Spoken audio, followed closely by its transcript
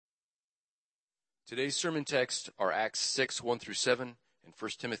Today's sermon text are Acts 6, 1 through 7, and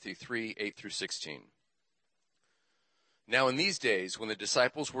 1 Timothy 3, 8 through 16. Now in these days, when the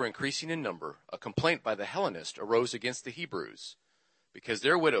disciples were increasing in number, a complaint by the Hellenists arose against the Hebrews, because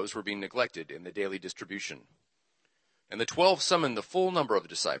their widows were being neglected in the daily distribution. And the 12 summoned the full number of the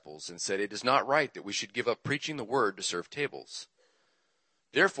disciples, and said, "It is not right that we should give up preaching the word to serve tables.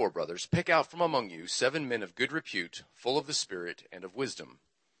 Therefore, brothers, pick out from among you 7 men of good repute, full of the Spirit and of wisdom,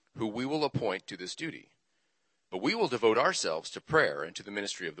 who we will appoint to this duty. But we will devote ourselves to prayer and to the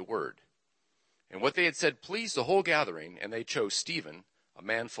ministry of the word." And what they had said pleased the whole gathering, and they chose Stephen, a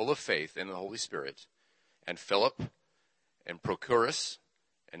man full of faith and the Holy Spirit, and Philip, and Prochorus,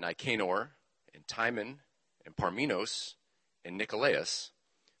 and Nicanor, and Timon, and Parmenas, and Nicolaus,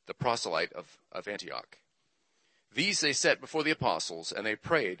 the proselyte of Antioch. These they set before the apostles, and they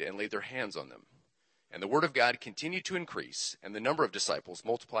prayed and laid their hands on them. And the word of God continued to increase, and the number of disciples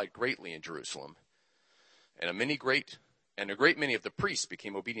multiplied greatly in Jerusalem. And a great many of the priests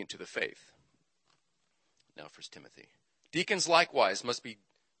became obedient to the faith. Now 1 Timothy. Deacons likewise must be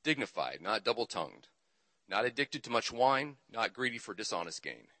dignified, not double-tongued, not addicted to much wine, not greedy for dishonest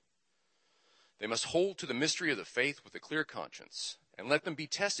gain. They must hold to the mystery of the faith with a clear conscience, and let them be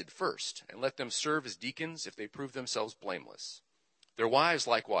tested first, and let them serve as deacons if they prove themselves blameless. Their wives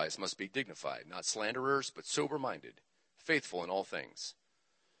likewise must be dignified, not slanderers, but sober-minded, faithful in all things.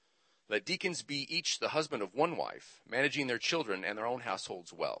 Let deacons be each the husband of one wife, managing their children and their own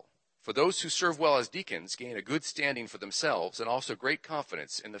households well. For those who serve well as deacons gain a good standing for themselves and also great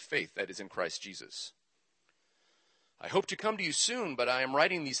confidence in the faith that is in Christ Jesus. I hope to come to you soon, but I am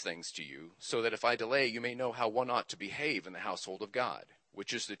writing these things to you, so that if I delay, you may know how one ought to behave in the household of God,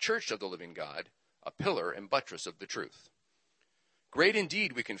 which is the church of the living God, a pillar and buttress of the truth. Great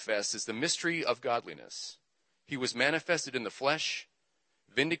indeed, we confess, is the mystery of godliness. He was manifested in the flesh,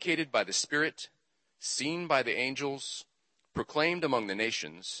 vindicated by the Spirit, seen by the angels, proclaimed among the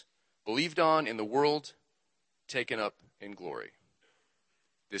nations, believed on in the world, taken up in glory.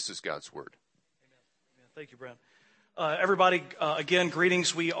 This is God's word. Amen. Thank you, Brent. Everybody, again,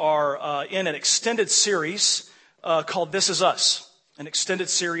 greetings. We are in an extended series called This Is Us. An extended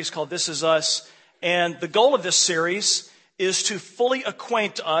series called This Is Us. And the goal of this series is to fully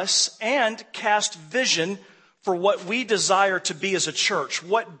acquaint us and cast vision for what we desire to be as a church,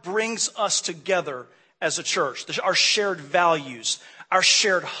 what brings us together as a church, our shared values, our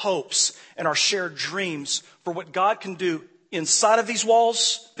shared hopes, and our shared dreams for what God can do inside of these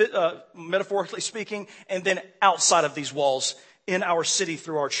walls, metaphorically speaking, and then outside of these walls in our city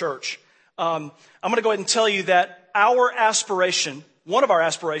through our church. I'm going to go ahead and tell you that our aspiration, one of our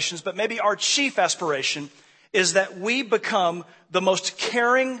aspirations, but maybe our chief aspiration, is that we become the most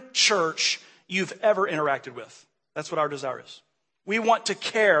caring church you've ever interacted with. That's what our desire is. We want to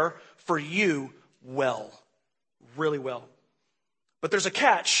care for you well, really well. But there's a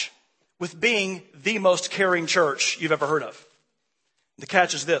catch with being the most caring church you've ever heard of. The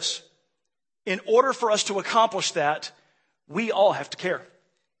catch is this. In order for us to accomplish that, we all have to care.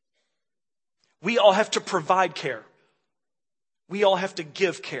 We all have to provide care. We all have to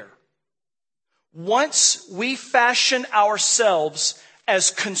give care. Once we fashion ourselves as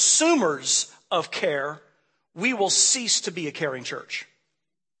consumers of care, we will cease to be a caring church.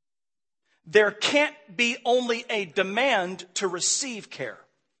 There can't be only a demand to receive care.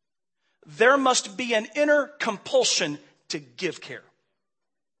 There must be an inner compulsion to give care.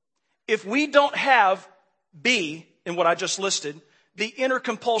 If we don't have in what I just listed, the inner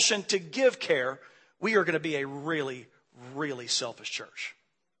compulsion to give care, we are going to be a really, really selfish church.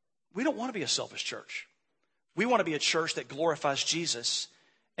 We don't want to be a selfish church. We want to be a church that glorifies Jesus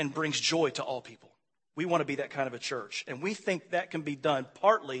and brings joy to all people. We want to be that kind of a church. And we think that can be done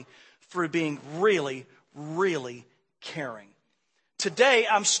partly through being really, really caring. Today,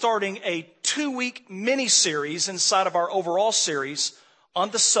 I'm starting a 2-week mini-series inside of our overall series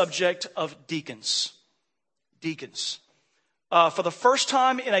on the subject of deacons. Deacons. For the first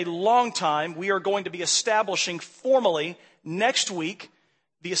time in a long time, we are going to be establishing formally next week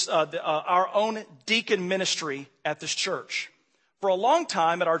our own deacon ministry at this church. For a long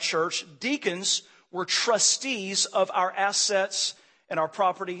time at our church, deacons were trustees of our assets and our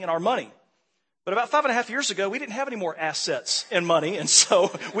property and our money. But about 5.5 years ago, we didn't have any more assets and money, and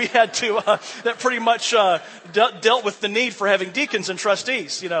so we had to, that pretty much dealt with the need for having deacons and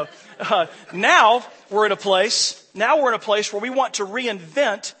trustees, Now we're in a place where we want to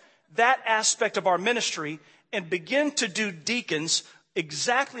reinvent that aspect of our ministry and begin to do deacons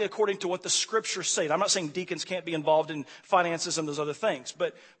exactly according to what the scriptures say. I'm not saying deacons can't be involved in finances and those other things,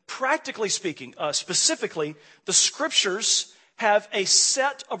 but practically speaking, specifically, the scriptures have a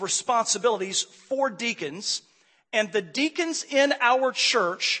set of responsibilities for deacons, and the deacons in our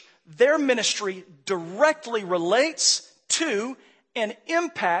church, their ministry directly relates to and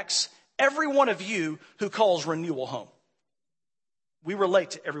impacts every one of you who calls Renewal home. We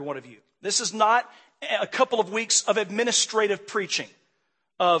relate to every one of you. This is not a couple of weeks of administrative preaching,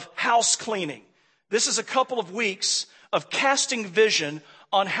 of house cleaning. This is a couple of weeks of casting vision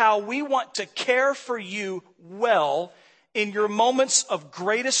on how we want to care for you well in your moments of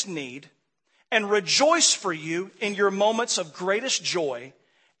greatest need and rejoice for you in your moments of greatest joy,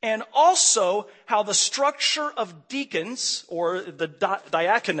 and also how the structure of deacons or the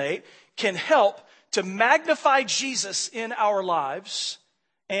diaconate can help to magnify Jesus in our lives.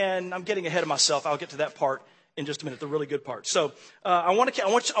 And I'm getting ahead of myself. I'll get to that part in just a minute, the really good part. So I want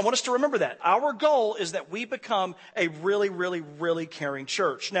us to remember that. Our goal is that we become a really, really, really caring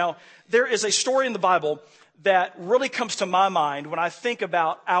church. Now, there is a story in the Bible that really comes to my mind when I think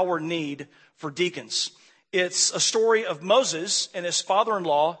about our need for deacons. It's a story of Moses and his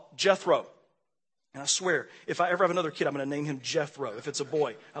father-in-law, Jethro. And I swear, if I ever have another kid, I'm going to name him Jethro. If it's a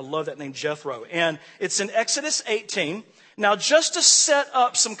boy, I love that name, Jethro. And it's in Exodus 18. Now, just to set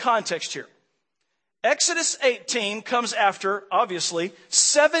up some context here, Exodus 18 comes after, obviously,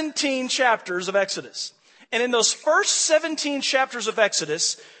 17 chapters of Exodus. And in those first 17 chapters of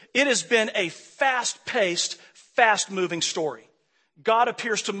Exodus, it has been a fast-paced, fast-moving story. God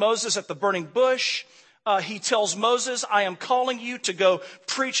appears to Moses at the burning bush. He tells Moses, I am calling you to go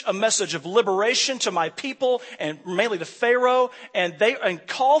preach a message of liberation to my people and mainly to Pharaoh, and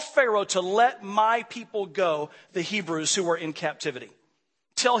call Pharaoh to let my people go, the Hebrews who are in captivity.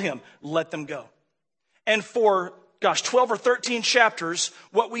 Tell him, let them go. And for, 12 or 13 chapters,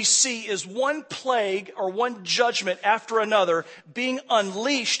 what we see is one plague or one judgment after another being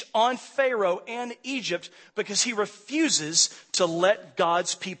unleashed on Pharaoh and Egypt because he refuses to let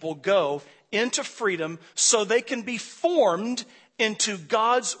God's people go into freedom so they can be formed into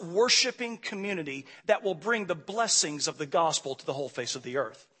God's worshiping community that will bring the blessings of the gospel to the whole face of the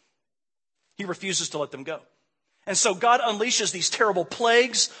earth. He refuses to let them go. And so God unleashes these terrible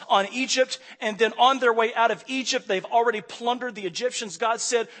plagues on Egypt, and then on their way out of Egypt, they've already plundered the Egyptians. God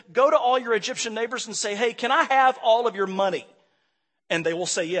said, go to all your Egyptian neighbors and say, hey, can I have all of your money? And they will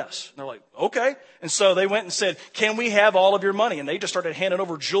say yes. And they're like, okay. And so they went and said, can we have all of your money? And they just started handing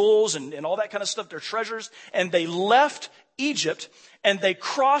over jewels and all that kind of stuff, their treasures. And they left Egypt and they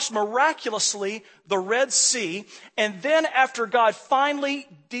crossed miraculously the Red Sea. And then after God finally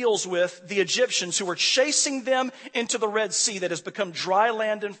deals with the Egyptians who were chasing them into the Red Sea that has become dry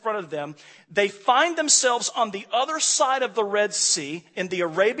land in front of them, they find themselves on the other side of the Red Sea in the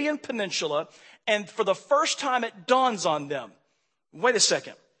Arabian Peninsula. And for the first time, it dawns on them, wait a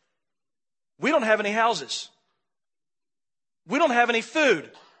second. We don't have any houses. We don't have any food.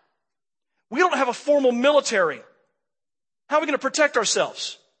 We don't have a formal military. How are we going to protect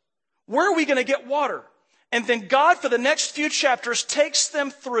ourselves? Where are we going to get water? And then God, for the next few chapters, takes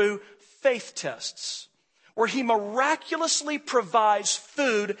them through faith tests where he miraculously provides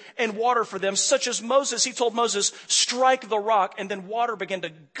food and water for them, such as Moses. He told Moses, strike the rock, and then water began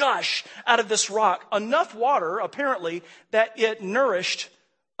to gush out of this rock. Enough water, apparently, that it nourished,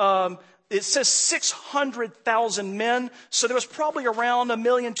 it says 600,000 men. So there was probably around 1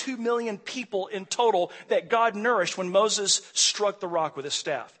 million, 2 million people in total that God nourished when Moses struck the rock with his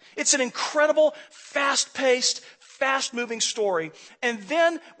staff. It's an incredible, fast-paced, fast-moving story. And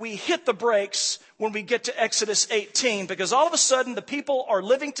then we hit the brakes when we get to Exodus 18, because all of a sudden the people are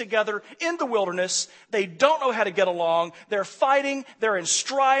living together in the wilderness. They don't know how to get along. They're fighting. They're in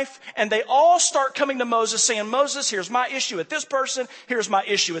strife. And they all start coming to Moses saying, Moses, here's my issue with this person. Here's my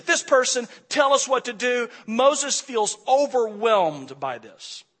issue with this person. Tell us what to do. Moses feels overwhelmed by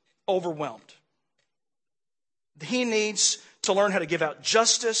this. Overwhelmed. He needs to learn how to give out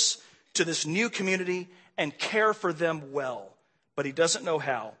justice to this new community and care for them well. But he doesn't know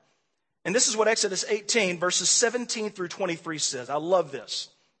how. And this is what Exodus 18, verses 17 through 23 says. I love this.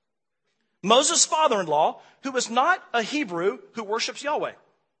 Moses' father-in-law, who is not a Hebrew who worships Yahweh,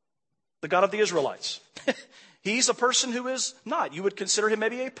 the God of the Israelites. He's a person who is not. You would consider him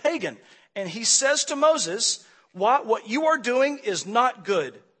maybe a pagan. And he says to Moses, what you are doing is not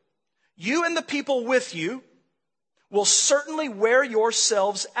good. You and the people with you will certainly wear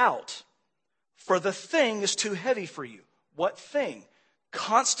yourselves out, for the thing is too heavy for you. What thing?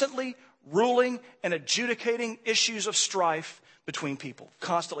 Constantly ruling and adjudicating issues of strife between people.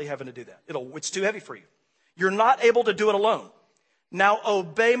 Constantly having to do that. It's too heavy for you. You're not able to do it alone. Now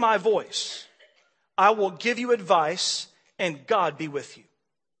obey my voice. I will give you advice, and God be with you.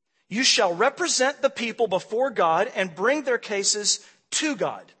 You shall represent the people before God and bring their cases to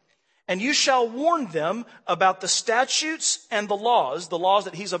God. And you shall warn them about the statutes and the laws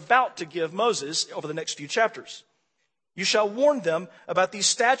that he's about to give Moses over the next few chapters. You shall warn them about these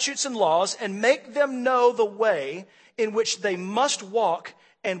statutes and laws and make them know the way in which they must walk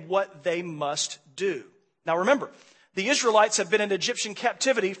and what they must do. Now remember, the Israelites have been in Egyptian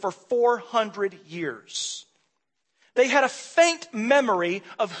captivity for 400 years. They had a faint memory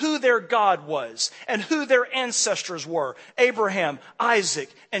of who their God was and who their ancestors were, Abraham, Isaac,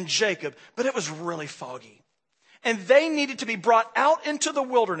 and Jacob, but it was really foggy. And they needed to be brought out into the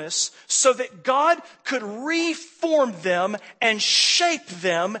wilderness so that God could reform them and shape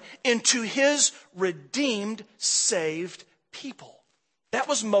them into his redeemed, saved people. That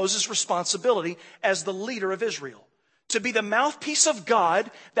was Moses' responsibility as the leader of Israel, to be the mouthpiece of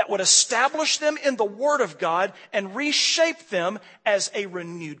God that would establish them in the Word of God and reshape them as a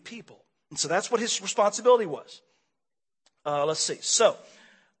renewed people. And so that's what his responsibility was. Let's see. So,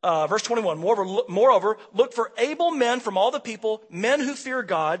 verse 21, moreover, look for able men from all the people, men who fear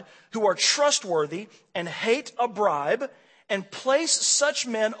God, who are trustworthy and hate a bribe, and place such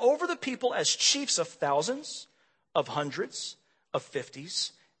men over the people as chiefs of thousands, of hundreds, of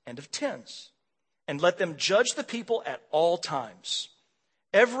fifties, and of tens. And let them judge the people at all times.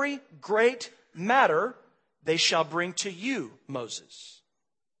 Every great matter they shall bring to you, Moses.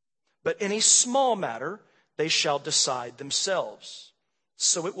 But any small matter they shall decide themselves.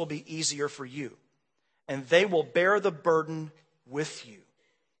 So it will be easier for you. And they will bear the burden with you.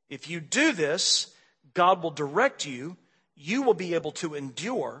 If you do this, God will direct you. You will be able to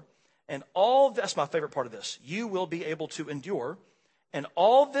endure. And that's my favorite part of this. You will be able to endure. And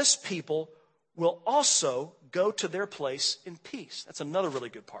all this people will also go to their place in peace. That's another really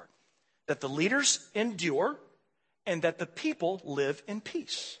good part. That the leaders endure and that the people live in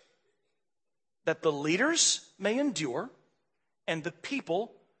peace. That the leaders may endure and the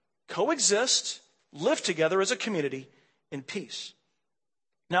people coexist, live together as a community in peace.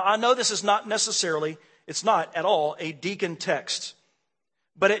 Now, I know this is it's not at all a deacon text,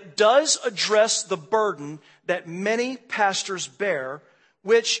 but it does address the burden that many pastors bear,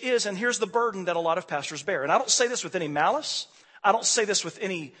 which is, and here's the burden that a lot of pastors bear. And I don't say this with any malice. I don't say this with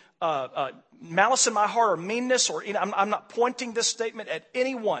any malice in my heart or meanness, or I'm not pointing this statement at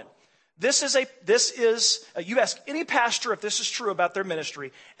anyone. This is you ask any pastor if this is true about their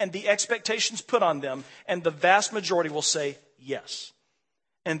ministry and the expectations put on them, and the vast majority will say yes.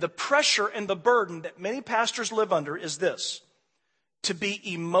 And the pressure and the burden that many pastors live under is this: to be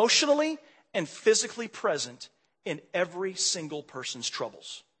emotionally and physically present in every single person's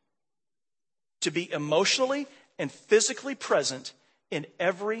troubles. To be emotionally and physically present in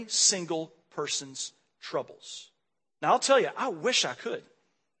every single person's troubles. Now, I'll tell you, I wish I could.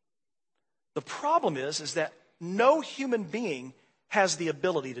 The problem is that no human being has the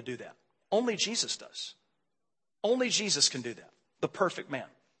ability to do that. Only Jesus does. Only Jesus can do that, the perfect man.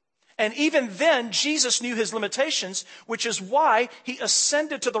 And even then, Jesus knew his limitations, which is why he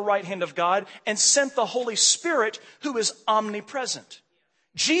ascended to the right hand of God and sent the Holy Spirit, who is omnipresent.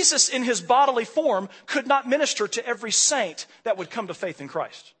 Jesus, in his bodily form, could not minister to every saint that would come to faith in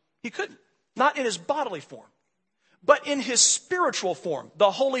Christ. He couldn't. Not in his bodily form. But in his spiritual form,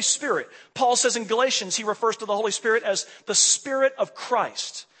 the Holy Spirit. Paul says in Galatians, he refers to the Holy Spirit as the Spirit of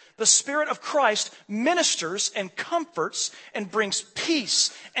Christ. The Spirit of Christ ministers and comforts and brings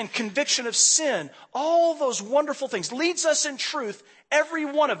peace and conviction of sin. All those wonderful things. Leads us in truth, every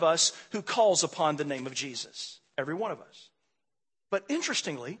one of us who calls upon the name of Jesus. Every one of us. But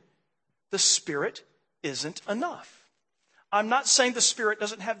interestingly, the Spirit isn't enough. I'm not saying the Spirit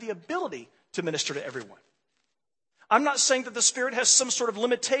doesn't have the ability to minister to everyone. I'm not saying that the Spirit has some sort of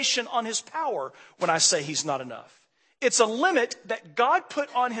limitation on his power when I say he's not enough. It's a limit that God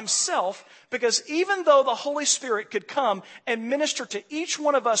put on himself, because even though the Holy Spirit could come and minister to each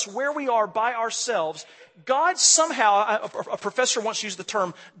one of us where we are by ourselves, God somehow, a professor once used the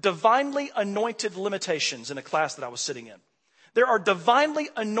term divinely anointed limitations in a class that I was sitting in. There are divinely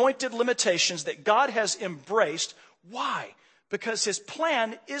anointed limitations that God has embraced. Why? Because his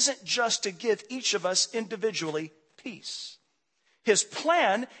plan isn't just to give each of us individually peace. His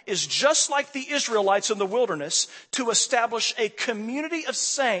plan is, just like the Israelites in the wilderness, to establish a community of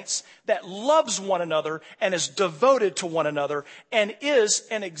saints that loves one another and is devoted to one another and is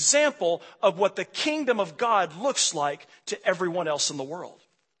an example of what the kingdom of God looks like to everyone else in the world.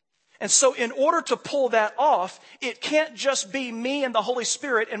 And so in order to pull that off, it can't just be me and the Holy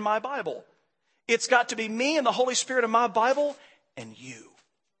Spirit in my Bible. It's got to be me and the Holy Spirit in my Bible and you.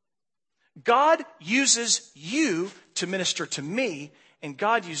 God uses you to minister to me, and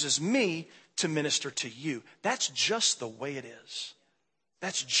God uses me to minister to you. That's just the way it is.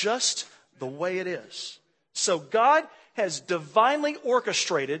 That's just the way it is. So God has divinely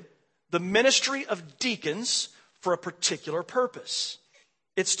orchestrated the ministry of deacons for a particular purpose.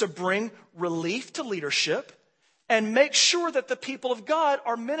 It's to bring relief to leadership and make sure that the people of God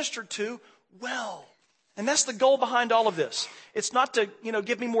are ministered to well. And that's the goal behind all of this. It's not to,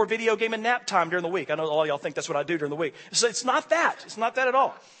 give me more video game and nap time during the week. I know all y'all think that's what I do during the week. So it's not that. It's not that at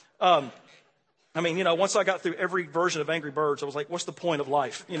all. Once I got through every version of Angry Birds, I was like, what's the point of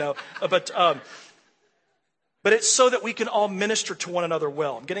life? But it's so that we can all minister to one another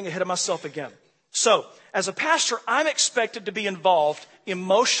well. I'm getting ahead of myself again. So, as a pastor, I'm expected to be involved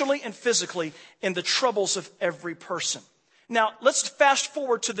emotionally and physically in the troubles of every person. Now, let's fast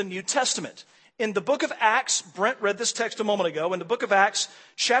forward to the New Testament. In the book of Acts, Brent read this text a moment ago. In the book of Acts,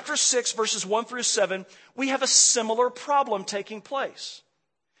 chapter 6, verses 1 through 7, we have a similar problem taking place.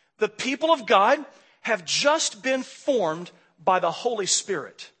 The people of God have just been formed by the Holy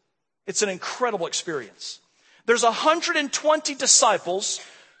Spirit. It's an incredible experience. There's 120 disciples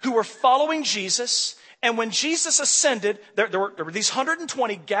who were following Jesus. And when Jesus ascended, there were these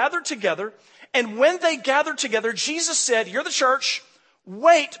 120 gathered together. And when they gathered together, Jesus said, you're the church,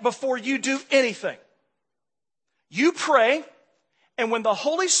 wait before you do anything. You pray, and when the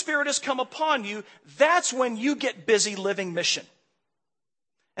Holy Spirit has come upon you, that's when you get busy living mission.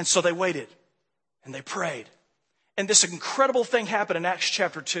 And so they waited, and they prayed. And this incredible thing happened in Acts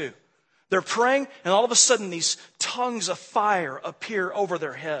chapter 2. They're praying, and all of a sudden these tongues of fire appear over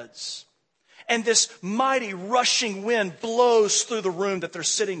their heads. And this mighty rushing wind blows through the room that they're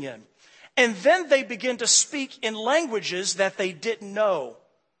sitting in. And then they begin to speak in languages that they didn't know.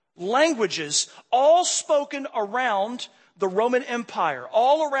 Languages all spoken around the Roman Empire,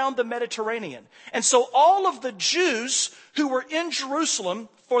 all around the Mediterranean. And so all of the Jews who were in Jerusalem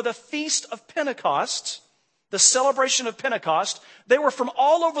for the Feast of Pentecost, the celebration of Pentecost, they were from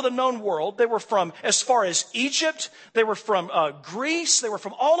all over the known world. They were from as far as Egypt. They were from Greece. They were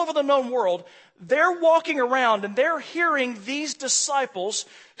from all over the known world. They're walking around and they're hearing these disciples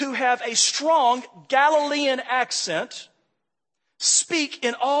who have a strong Galilean accent speak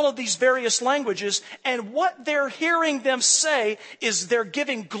in all of these various languages. And what they're hearing them say is they're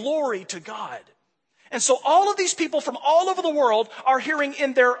giving glory to God. And so all of these people from all over the world are hearing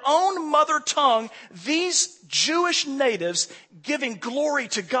in their own mother tongue these Jewish natives giving glory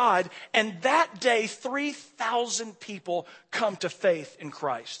to God. And that day, 3,000 people come to faith in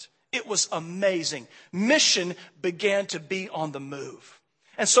Christ. It was amazing. Mission began to be on the move.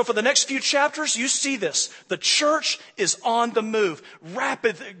 And so for the next few chapters, you see this. The church is on the move.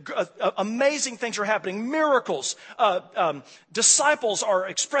 Rapid, amazing things are happening. Miracles. Disciples are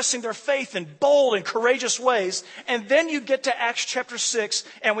expressing their faith in bold and courageous ways. And then you get to Acts chapter 6,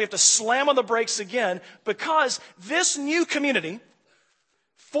 and we have to slam on the brakes again because this new community,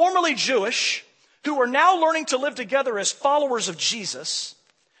 formerly Jewish, who are now learning to live together as followers of Jesus,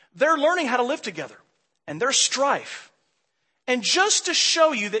 they're learning how to live together. And there's strife. And just to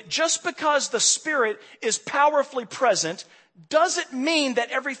show you that just because the Spirit is powerfully present doesn't mean that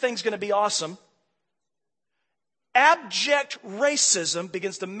everything's going to be awesome. Abject racism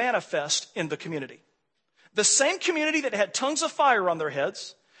begins to manifest in the community. The same community that had tongues of fire on their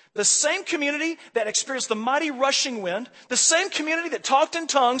heads, the same community that experienced the mighty rushing wind, the same community that talked in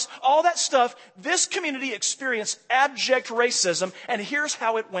tongues, all that stuff, this community experienced abject racism, and here's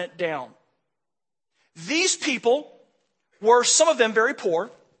how it went down. These people were, some of them, very poor.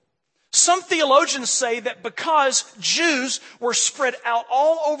 Some theologians say that because Jews were spread out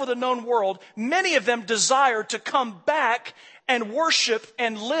all over the known world, many of them desired to come back and worship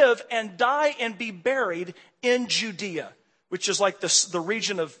and live and die and be buried in Judea, which is like the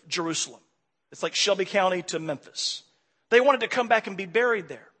region of Jerusalem. It's like Shelby County to Memphis. They wanted to come back and be buried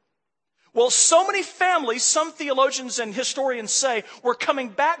there. Well, so many families, some theologians and historians say, were coming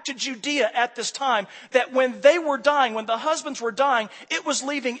back to Judea at this time that when they were dying, when the husbands were dying, it was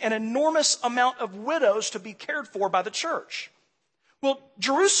leaving an enormous amount of widows to be cared for by the church. Well,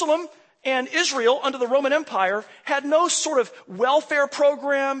 Jerusalem and Israel under the Roman Empire had no sort of welfare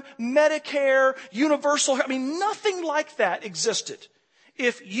program, Medicare, universal, nothing like that existed.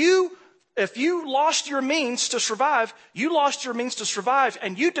 If you lost your means to survive, you lost your means to survive,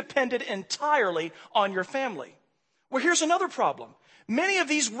 and you depended entirely on your family. Well, here's another problem. Many of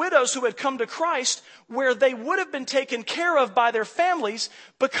these widows who had come to Christ, where they would have been taken care of by their families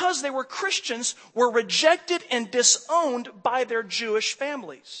because they were Christians, were rejected and disowned by their Jewish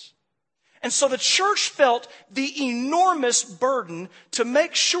families. And so the church felt the enormous burden to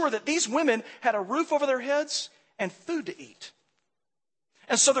make sure that these women had a roof over their heads and food to eat.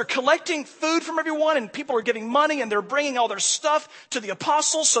 And so they're collecting food from everyone, and people are giving money, and they're bringing all their stuff to the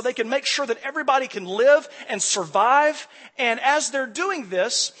apostles so they can make sure that everybody can live and survive. And as they're doing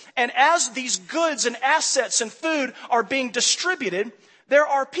this, and as these goods and assets and food are being distributed, there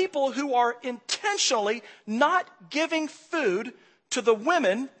are people who are intentionally not giving food to the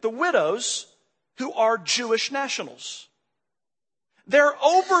women, the widows, who are Jewish nationals. They're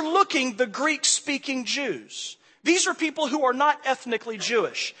overlooking the Greek-speaking Jews. These are people who are not ethnically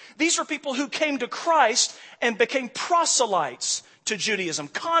Jewish. These are people who came to Christ and became proselytes to Judaism,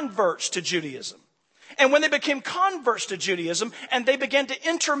 converts to Judaism. And when they became converts to Judaism and they began to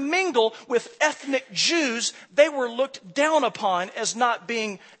intermingle with ethnic Jews, they were looked down upon as not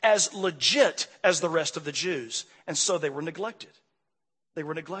being as legit as the rest of the Jews. And so they were neglected. They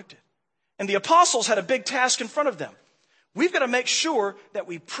were neglected. And the apostles had a big task in front of them. We've got to make sure that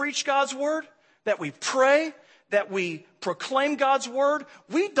we preach God's word, that we pray, that we proclaim God's word.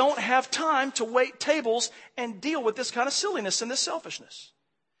 We don't have time to wait tables and deal with this kind of silliness and this selfishness.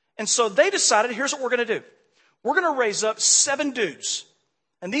 And so they decided, here's what we're going to do. We're going to raise up 7 dudes.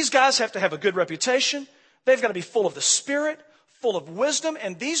 And these guys have to have a good reputation. They've got to be full of the Spirit, full of wisdom.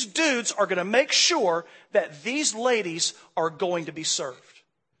 And these dudes are going to make sure that these ladies are going to be served.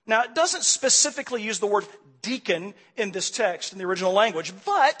 Now, it doesn't specifically use the word deacon in this text in the original language,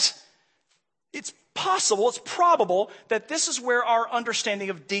 but it's possible, it's probable that this is where our understanding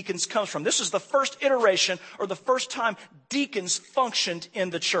of deacons comes from. This is the first iteration or the first time deacons functioned in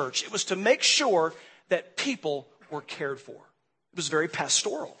the church. It was to make sure that people were cared for. It was very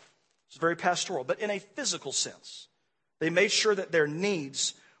pastoral. It was very pastoral, but in a physical sense. They made sure that their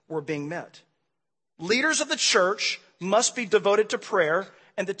needs were being met. Leaders of the church must be devoted to prayer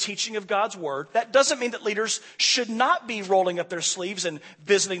and the teaching of God's word. That doesn't mean that leaders should not be rolling up their sleeves and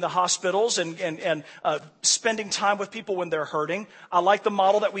visiting the hospitals and spending time with people when they're hurting. I like the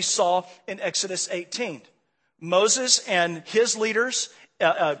model that we saw in Exodus 18. Moses and his leaders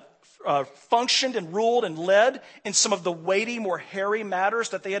functioned and ruled and led in some of the weighty, more hairy matters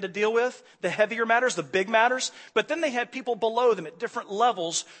that they had to deal with, the heavier matters, the big matters. But then they had people below them at different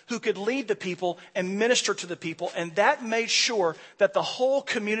levels who could lead the people and minister to the people. And that made sure that the whole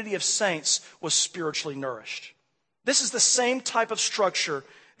community of saints was spiritually nourished. This is the same type of structure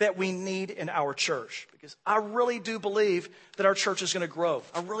that we need in our church. Because I really do believe that our church is going to grow.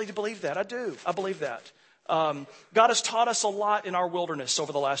 I really do believe that. I do. I believe that. God has taught us a lot in our wilderness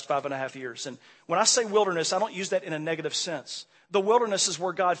over the last 5.5 years. And when I say wilderness, I don't use that in a negative sense. The wilderness is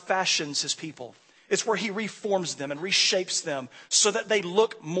where God fashions his people. It's where he reforms them and reshapes them so that they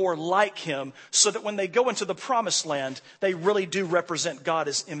look more like him, so that when they go into the promised land, they really do represent God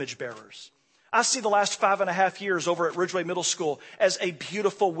as image bearers. I see the last 5.5 years over at Ridgeway Middle School as a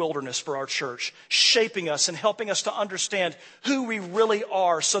beautiful wilderness for our church, shaping us and helping us to understand who we really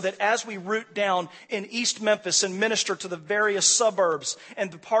are so that as we root down in East Memphis and minister to the various suburbs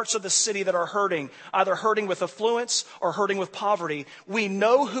and the parts of the city that are hurting, either hurting with affluence or hurting with poverty, we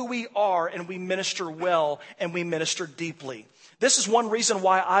know who we are and we minister well and we minister deeply. This is one reason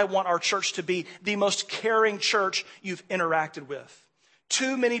why I want our church to be the most caring church you've interacted with.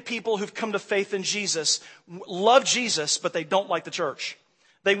 Too many people who've come to faith in Jesus love Jesus, but they don't like the church.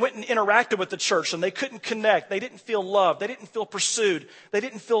 They went and interacted with the church and they couldn't connect. They didn't feel loved. They didn't feel pursued. They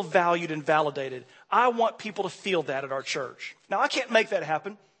didn't feel valued and validated. I want people to feel that at our church. Now, I can't make that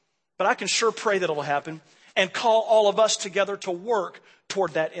happen, but I can sure pray that it'll happen and call all of us together to work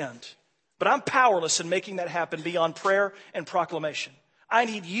toward that end. But I'm powerless in making that happen beyond prayer and proclamation. I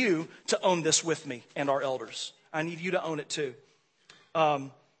need you to own this with me and our elders. I need you to own it too.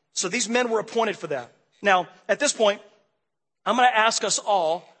 So these men were appointed for that. Now, at this point, I'm going to ask us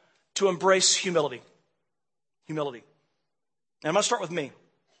all to embrace humility. Humility. And I'm going to start with me.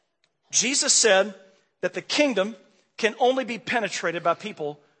 Jesus said that the kingdom can only be penetrated by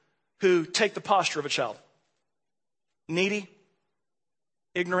people who take the posture of a child. Needy,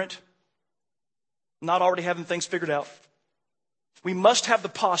 ignorant, not already having things figured out. We must have the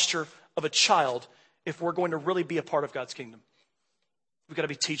posture of a child if we're going to really be a part of God's kingdom. We've got to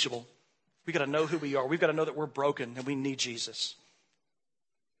be teachable. We've got to know who we are. We've got to know that we're broken and we need Jesus.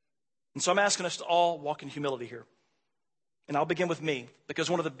 And so I'm asking us to all walk in humility here. And I'll begin with me, because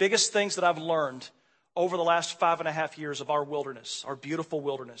one of the biggest things that I've learned over the last 5.5 years of our wilderness, our beautiful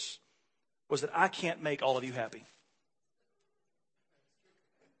wilderness, was that I can't make all of you happy.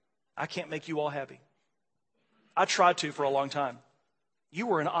 I can't make you all happy. I tried to for a long time. You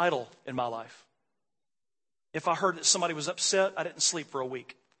were an idol in my life. If I heard that somebody was upset, I didn't sleep for a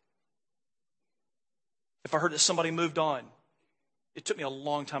week. If I heard that somebody moved on, it took me a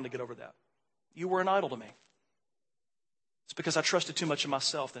long time to get over that. You were an idol to me. It's because I trusted too much in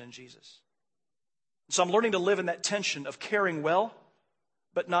myself than in Jesus. So I'm learning to live in that tension of caring well,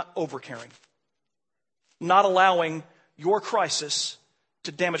 but not over-caring. Not allowing your crisis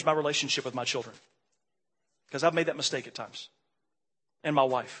to damage my relationship with my children. Because I've made that mistake at times. And my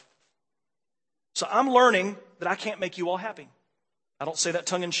wife. So I'm learning that I can't make you all happy. I don't say that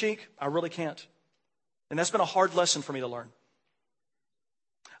tongue in cheek. I really can't. And that's been a hard lesson for me to learn.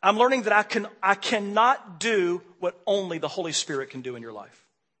 I'm learning that I cannot do what only the Holy Spirit can do in your life.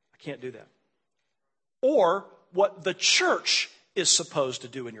 I can't do that. Or what the church is supposed to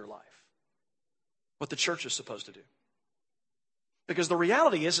do in your life. What the church is supposed to do. Because the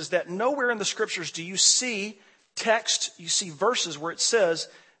reality is that nowhere in the scriptures do you see text, you see verses where it says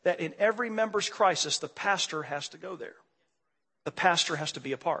that in every member's crisis, the pastor has to go there. The pastor has to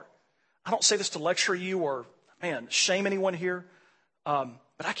be a part. I don't say this to lecture you or, shame anyone here.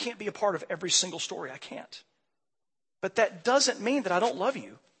 But I can't be a part of every single story. I can't. But that doesn't mean that I don't love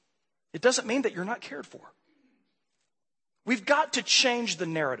you. It doesn't mean that you're not cared for. We've got to change the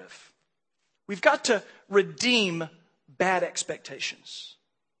narrative. We've got to redeem bad expectations.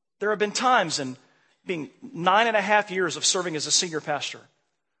 There have been times in being 9.5 years of serving as a senior pastor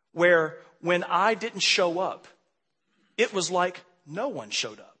where when I didn't show up, it was like no one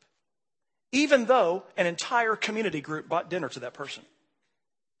showed up. Even though an entire community group bought dinner to that person.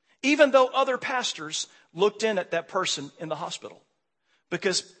 Even though other pastors looked in at that person in the hospital.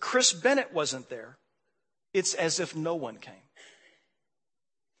 Because Chris Bennett wasn't there, it's as if no one came.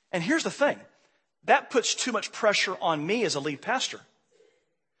 And here's the thing. That puts too much pressure on me as a lead pastor.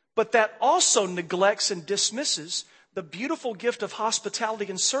 But that also neglects and dismisses the beautiful gift of hospitality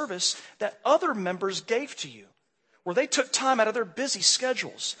and service that other members gave to you. Where they took time out of their busy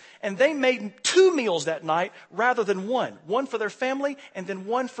schedules. And they made 2 meals that night rather than one. One for their family and then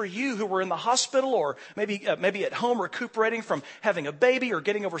one for you who were in the hospital or maybe at home recuperating from having a baby or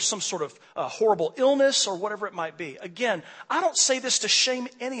getting over some sort of horrible illness or whatever it might be. Again, I don't say this to shame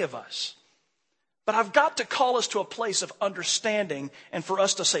any of us. But I've got to call us to a place of understanding and for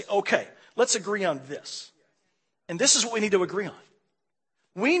us to say, okay, let's agree on this. And this is what we need to agree on.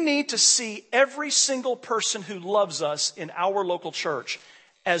 We need to see every single person who loves us in our local church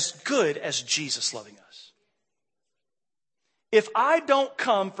as good as Jesus loving us. If I don't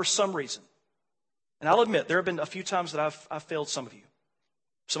come for some reason, and I'll admit there have been a few times that I've failed some of you.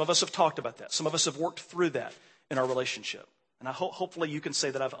 Some of us have talked about that. Some of us have worked through that in our relationship. And hopefully you can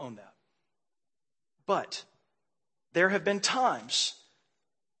say that I've owned that. But there have been times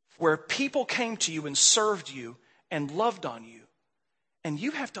where people came to you and served you and loved on you. And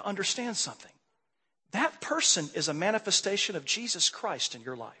you have to understand something. That person is a manifestation of Jesus Christ in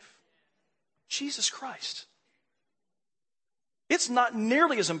your life. Jesus Christ. It's not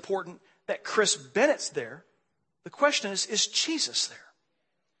nearly as important that Chris Bennett's there. The question is Jesus there?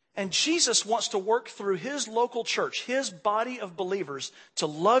 And Jesus wants to work through his local church, his body of believers, to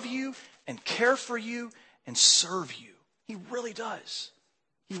love you and care for you and serve you. He really does.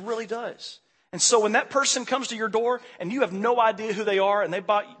 He really does. And so when that person comes to your door and you have no idea who they are and they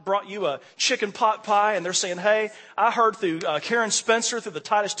brought you a chicken pot pie and they're saying, hey, I heard through Karen Spencer, through the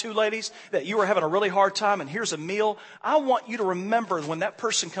Titus 2 ladies, that you were having a really hard time and here's a meal. I want you to remember when that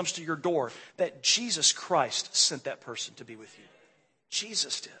person comes to your door that Jesus Christ sent that person to be with you.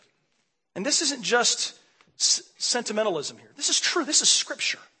 Jesus did. And this isn't just sentimentalism here. This is true. This is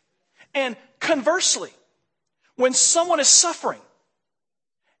scripture. And conversely, when someone is suffering,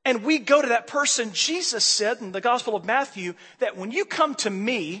 and we go to that person, Jesus said in the Gospel of Matthew that when you come to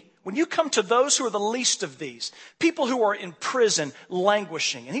me, when you come to those who are the least of these, people who are in prison,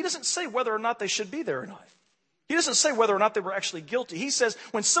 languishing, and he doesn't say whether or not they should be there or not. He doesn't say whether or not they were actually guilty. He says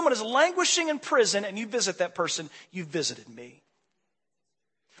when someone is languishing in prison and you visit that person, you visited me.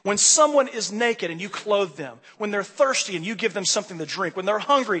 When someone is naked and you clothe them, when they're thirsty and you give them something to drink, when they're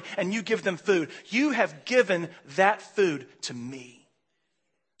hungry and you give them food, you have given that food to me.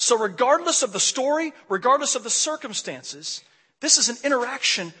 So regardless of the story, regardless of the circumstances, this is an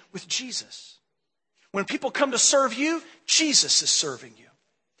interaction with Jesus. When people come to serve you, Jesus is serving you.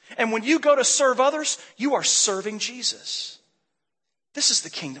 And when you go to serve others, you are serving Jesus. This is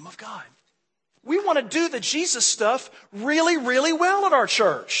the kingdom of God. We want to do the Jesus stuff really, really well at our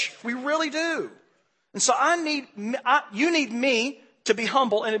church. We really do. And so you need me to be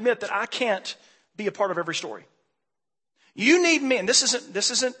humble and admit that I can't be a part of every story. You need me, and this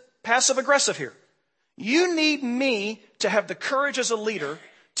isn't passive aggressive here. You need me to have the courage as a leader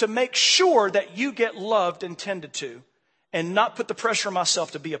to make sure that you get loved and tended to and not put the pressure on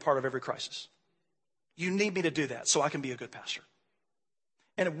myself to be a part of every crisis. You need me to do that so I can be a good pastor.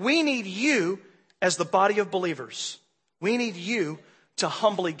 And we need you as the body of believers. We need you to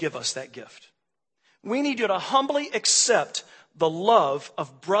humbly give us that gift. We need you to humbly accept the love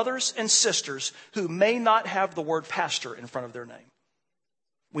of brothers and sisters who may not have the word pastor in front of their name.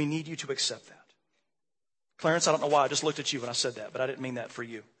 We need you to accept that. Clarence, I don't know why I just looked at you when I said that, but I didn't mean that for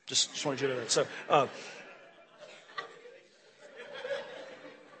you. Just wanted you to know that. So,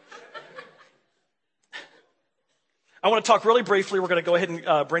 I want to talk really briefly. We're going to go ahead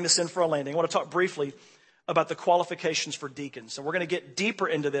and bring this in for a landing. I want to talk briefly about the qualifications for deacons. And we're going to get deeper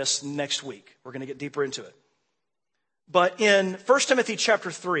into this next week. We're going to get deeper into it. But in 1 Timothy chapter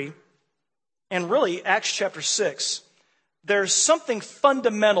 3, and really Acts chapter 6, there's something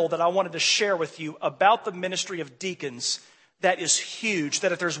fundamental that I wanted to share with you about the ministry of deacons that is huge.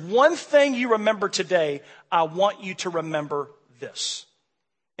 That if there's one thing you remember today, I want you to remember this.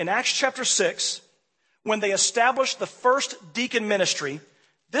 In Acts chapter 6, when they established the first deacon ministry,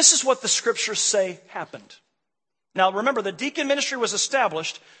 this is what the scriptures say happened. Now remember, the deacon ministry was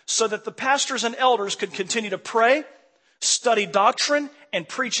established so that the pastors and elders could continue to pray, study doctrine, and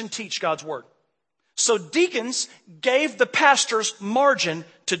preach and teach God's word. So deacons gave the pastors margin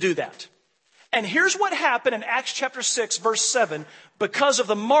to do that. And here's what happened in Acts chapter 6, verse 7, because of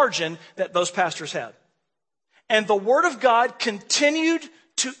the margin that those pastors had. And the word of God continued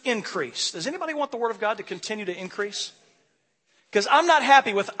to increase. Does anybody want the word of God to continue to increase? Because I'm not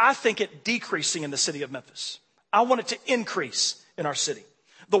happy with, I think, it decreasing in the city of Memphis. I want it to increase in our city.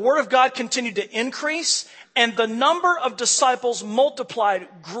 The word of God continued to increase, and the number of disciples multiplied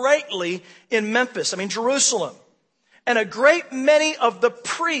greatly in Memphis, Jerusalem. And a great many of the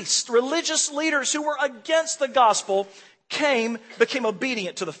priests, religious leaders who were against the gospel became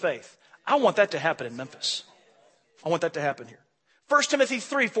obedient to the faith. I want that to happen in Memphis. I want that to happen here. 1 Timothy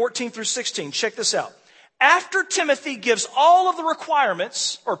 3, 14 through 16. Check this out. After Timothy gives all of the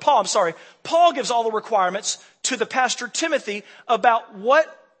requirements, Paul gives all the requirements to the pastor Timothy about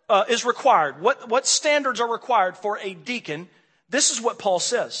what is required, what standards are required for a deacon. This is what Paul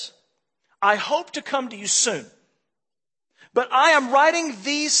says. I hope to come to you soon, but I am writing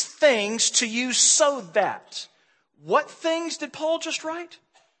these things to you so that. What things did Paul just write?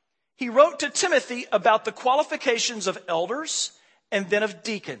 He wrote to Timothy about the qualifications of elders and then of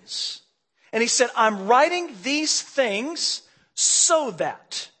deacons. And he said, I'm writing these things so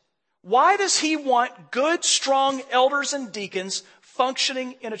that. Why does he want good, strong elders and deacons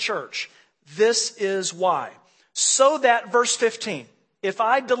functioning in a church? This is why. So that, verse 15, if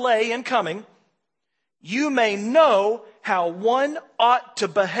I delay in coming, you may know how one ought to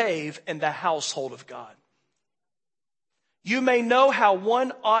behave in the household of God. You may know how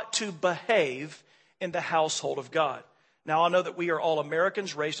one ought to behave in the household of God. Now, I know that we are all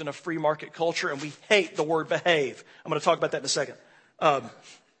Americans raised in a free market culture, and we hate the word behave. I'm going to talk about that in a second. And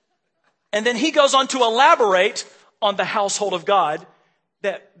then he goes on to elaborate on the household of God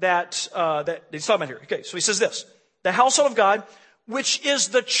that he's talking about here. Okay, so he says this. The household of God, which is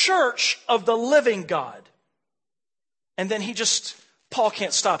the church of the living God. And then Paul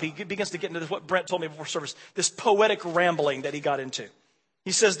can't stop. He begins to get into this, what Brent told me before service, this poetic rambling that he got into.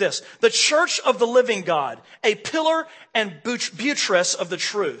 He says this, the church of the living God, a pillar and buttress of the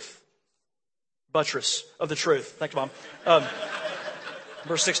truth. Buttress of the truth. Thank you, Mom.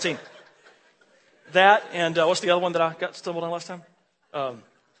 Verse 16. That, and what's the other one that I got stumbled on last time? Ari.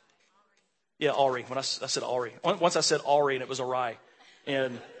 When I said Ari. Once I said Ari and it was awry.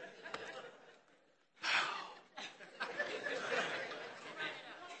 And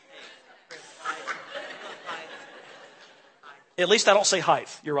at least I don't say height.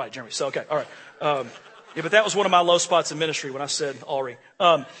 You're right, Jeremy. So, okay, all right. But that was one of my low spots in ministry when I said Ari.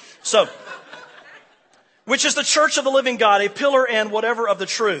 Which is the church of the living God, a pillar and whatever of the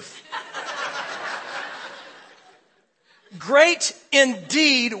truth. Great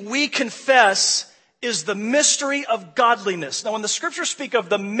indeed, we confess, is the mystery of godliness. Now, when the scriptures speak of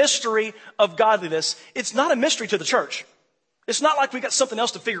the mystery of godliness, it's not a mystery to the church. It's not like we got something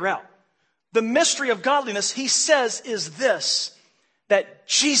else to figure out. The mystery of godliness, he says, is this, that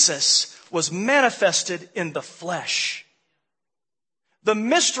Jesus was manifested in the flesh. The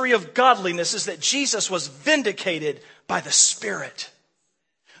mystery of godliness is that Jesus was vindicated by the Spirit.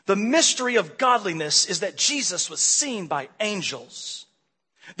 The mystery of godliness is that Jesus was seen by angels.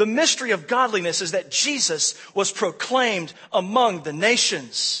 The mystery of godliness is that Jesus was proclaimed among the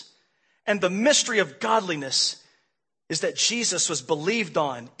nations. And the mystery of godliness is that Jesus was believed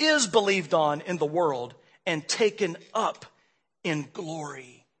on, is believed on in the world, and taken up in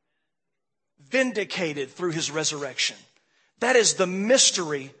glory. Vindicated through his resurrection. That is the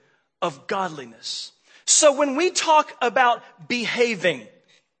mystery of godliness. So when we talk about behaving,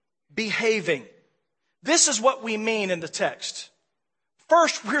 This is what we mean in the text.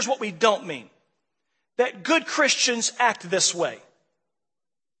 First, here's what we don't mean. That good Christians act this way.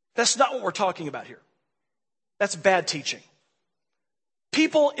 That's not what we're talking about here. That's bad teaching.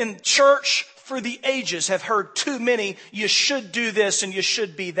 People in church for the ages have heard too many, you should do this and you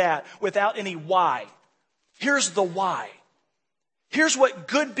should be that, without any why. Here's the why. Here's what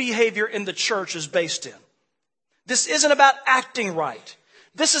good behavior in the church is based in. This isn't about acting right.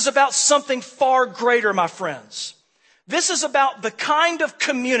 This is about something far greater, my friends. This is about the kind of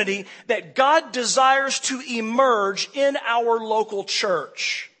community that God desires to emerge in our local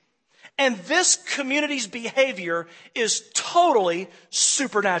church. And this community's behavior is totally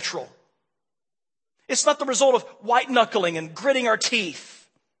supernatural. It's not the result of white knuckling and gritting our teeth.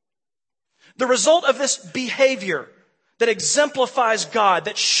 The result of this behavior that exemplifies God,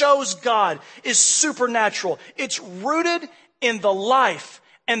 that shows God, is supernatural. It's rooted in the life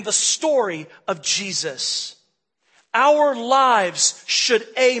and the story of Jesus. Our lives should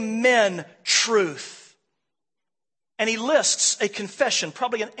amen truth. And he lists a confession,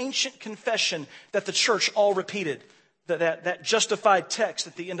 probably an ancient confession that the church all repeated, that justified text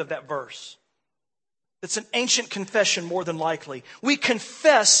at the end of that verse. It's an ancient confession more than likely. We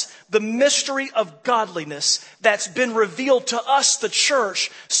confess the mystery of godliness that's been revealed to us, the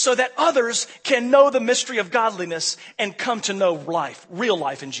church, so that others can know the mystery of godliness and come to know life, real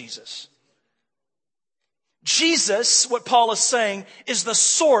life in Jesus. Jesus, what Paul is saying, is the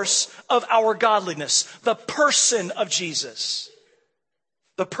source of our godliness. The person of Jesus.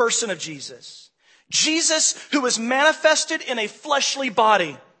 The person of Jesus. Jesus who was manifested in a fleshly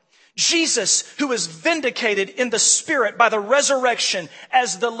body. Jesus who is vindicated in the Spirit by the resurrection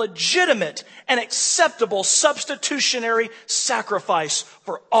as the legitimate and acceptable substitutionary sacrifice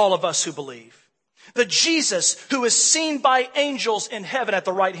for all of us who believe. The Jesus who is seen by angels in heaven at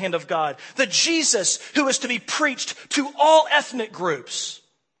the right hand of God. The Jesus who is to be preached to all ethnic groups.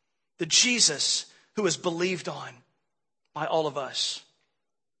 The Jesus who is believed on by all of us.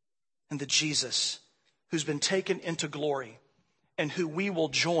 And the Jesus who's been taken into glory and who we will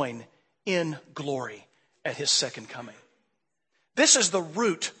join in glory at his second coming. This is the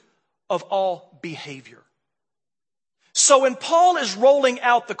root of all behavior. So when Paul is rolling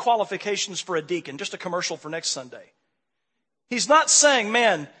out the qualifications for a deacon, just a commercial for next Sunday, he's not saying,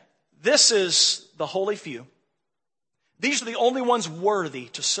 man, this is the holy few. These are the only ones worthy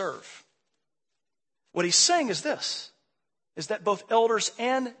to serve. What he's saying is this, is that both elders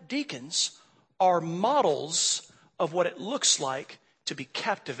and deacons are models of what it looks like to be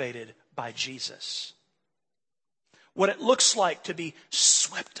captivated by Jesus. What it looks like to be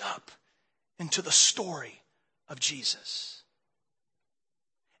swept up into the story of Jesus.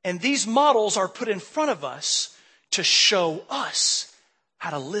 And these models are put in front of us to show us how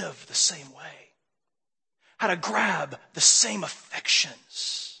to live the same way, how to grab the same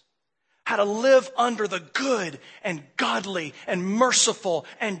affections, how to live under the good and godly and merciful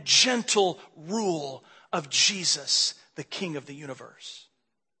and gentle rule of Jesus, the King of the universe.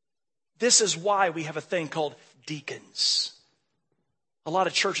 This is why we have a thing called deacons. A lot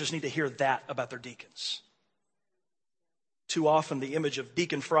of churches need to hear that about their deacons. Too often the image of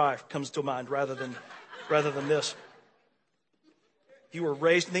Deacon Fry comes to mind rather than this. If you were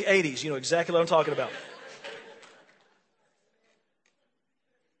raised in the 80s, you know exactly what I'm talking about.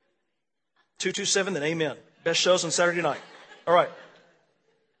 227, then amen. Best shows on Saturday night. All right.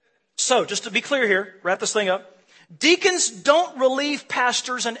 So, just to be clear here, wrap this thing up. Deacons don't relieve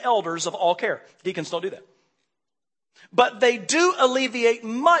pastors and elders of all care. Deacons don't do that. But they do alleviate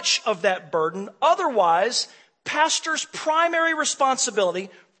much of that burden. Otherwise, pastors' primary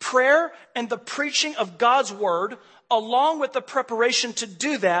responsibility, prayer and the preaching of God's word, along with the preparation to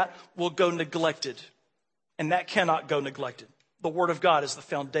do that, will go neglected. And that cannot go neglected. The word of God is the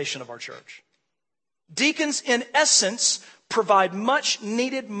foundation of our church. Deacons, in essence, provide much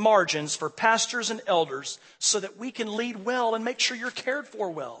needed margins for pastors and elders so that we can lead well and make sure you're cared for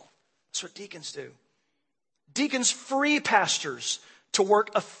well. That's what deacons do. Deacons free pastors to work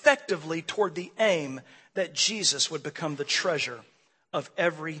effectively toward the aim that Jesus would become the treasure of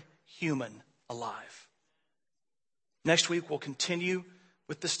every human alive. Next week, we'll continue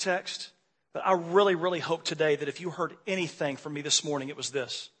with this text. But I really, really hope today that if you heard anything from me this morning, it was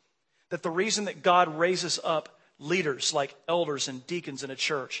this. That the reason that God raises up leaders like elders and deacons in a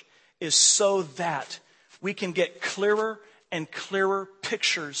church is so that we can get clearer and clearer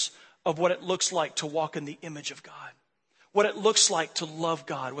pictures of what it looks like to walk in the image of God. What it looks like to love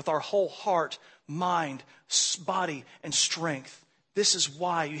God with our whole heart, mind, body, and strength. This is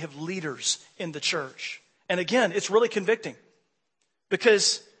why you have leaders in the church. And again, it's really convicting.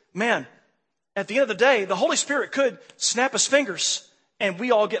 Because, man, At the end of the day, the Holy Spirit could snap his fingers and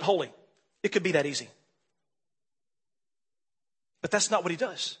we all get holy. It could be that easy. But that's not what he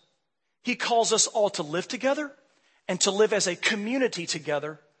does. He calls us all to live together and to live as a community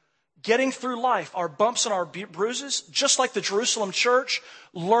together, getting through life, our bumps and our bruises, just like the Jerusalem church,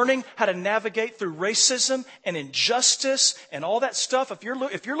 learning how to navigate through racism and injustice and all that stuff. If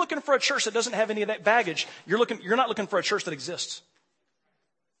you're looking for a church that doesn't have any of that baggage, you're not looking for a church that exists.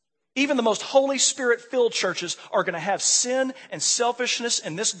 Even the most Holy Spirit-filled churches are going to have sin and selfishness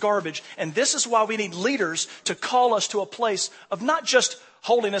and this garbage. And this is why we need leaders to call us to a place of not just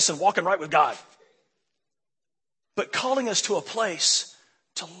holiness and walking right with God, but calling us to a place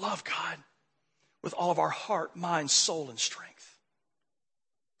to love God with all of our heart, mind, soul, and strength.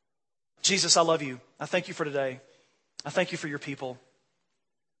 Jesus, I love you. I thank you for today. I thank you for your people.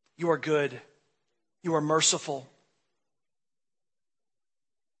 You are good. You are merciful.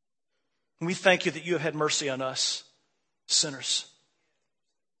 And we thank you that you have had mercy on us, sinners.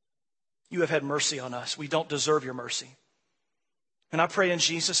 You have had mercy on us. We don't deserve your mercy. And I pray in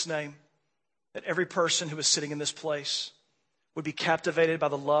Jesus' name that every person who is sitting in this place would be captivated by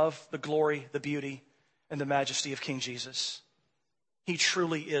the love, the glory, the beauty, and the majesty of King Jesus. He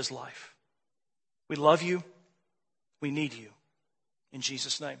truly is life. We love you. We need you. In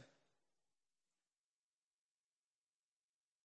Jesus' name.